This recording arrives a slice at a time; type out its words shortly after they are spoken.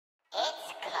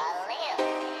It's Khalil.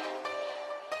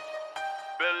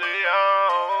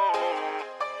 Billyons.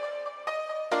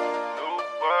 New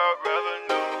world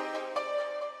revenue.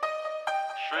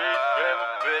 Street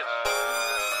rebel bitch.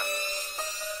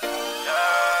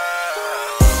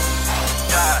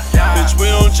 Bitch, we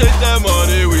don't chase that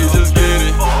money, we just get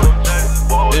it.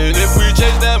 And if we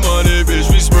chase that money,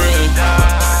 bitch, we sprintin'.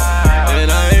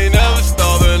 And I ain't never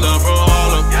starving, I'm from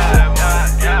Harlem.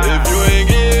 If you ain't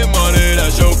getting money,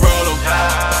 that's your problem.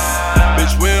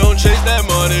 Bitch, we don't chase that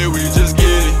money, we just get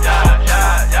it.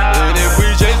 And if we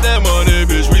chase that money,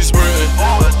 bitch, we sprintin'.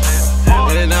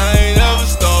 And I ain't never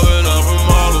starving, I'm from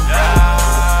Harlem.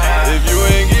 If you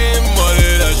ain't getting money,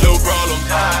 that's your problem.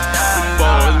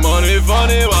 Boys, money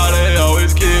funny, why they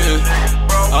always kidding?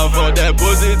 I fuck that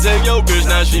pussy, take your bitch,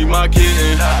 now she my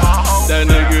kitten. That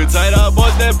nigga tight, I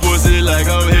bust that pussy like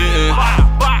I'm hitting.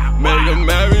 Make him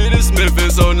marry the Smith,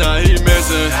 and so now he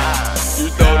missing. You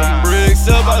throw them bricks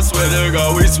up, I swear to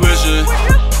God we switching.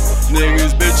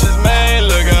 Niggas, bitches, man,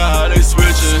 look at how they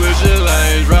switching. Switching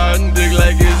lanes, riding dick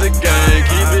like it's a game.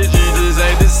 Keep it G, just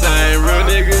ain't the same. Real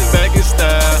niggas back in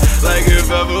style, like if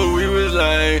ever we was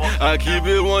lame. I keep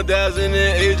it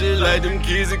 1,008 just like them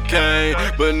keys of cane.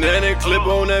 Banana clip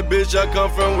on that bitch, I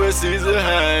come from where Caesar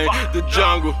hang. The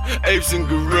jungle, apes and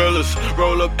gorillas.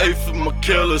 Roll up eight for my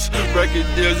killers. Record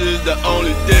deals is the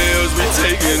only deals we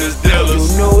taking as dealers.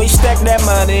 You know we stack that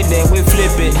money, then we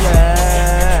flip it.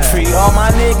 Free all my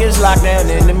niggas locked down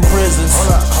in them prisons.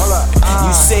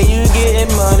 You say you getting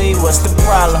money, what's the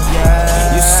problem?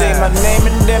 You say my name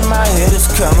and then my head is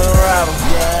coming rob 'em.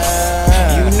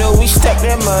 You know we stack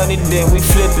that money, then we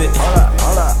flip it.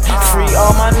 Free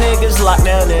all my niggas locked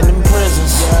down in them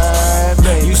prisons.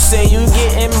 You say you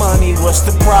getting money, what's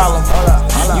the problem?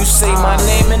 You say my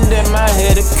name and then my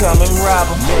head is coming rob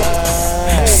 'em.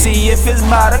 See if it's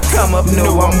about to come up,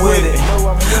 no, I'm with it.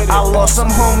 I lost some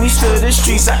homies to the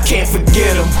streets, I can't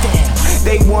forget them.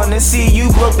 They wanna see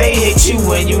you broke, they hate you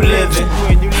when you living.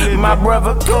 My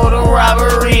brother caught a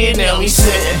robbery and now we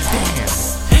sitting.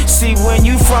 See, when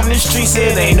you from the streets,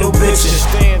 it ain't no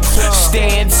bitchin'.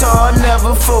 Stand tall,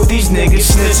 never fold, these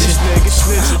niggas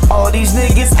snitchin'. All these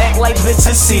niggas act like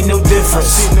bitches, see no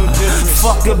difference.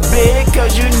 Fuck a bit,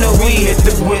 cause you know we hit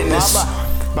the witness.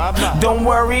 Don't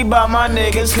worry about my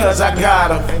niggas, cause I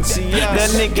got 'em.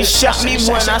 That nigga shot me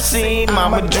when I seen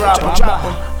mama drop 'em.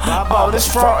 All this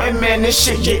fraud and man, this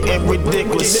shit getting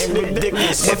ridiculous.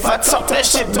 If I talk that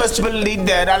shit, best believe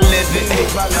that I live it.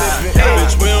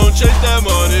 Bitch, we don't chase that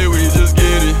money, we just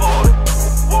get it.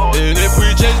 And if we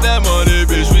chase that money,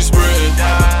 bitch,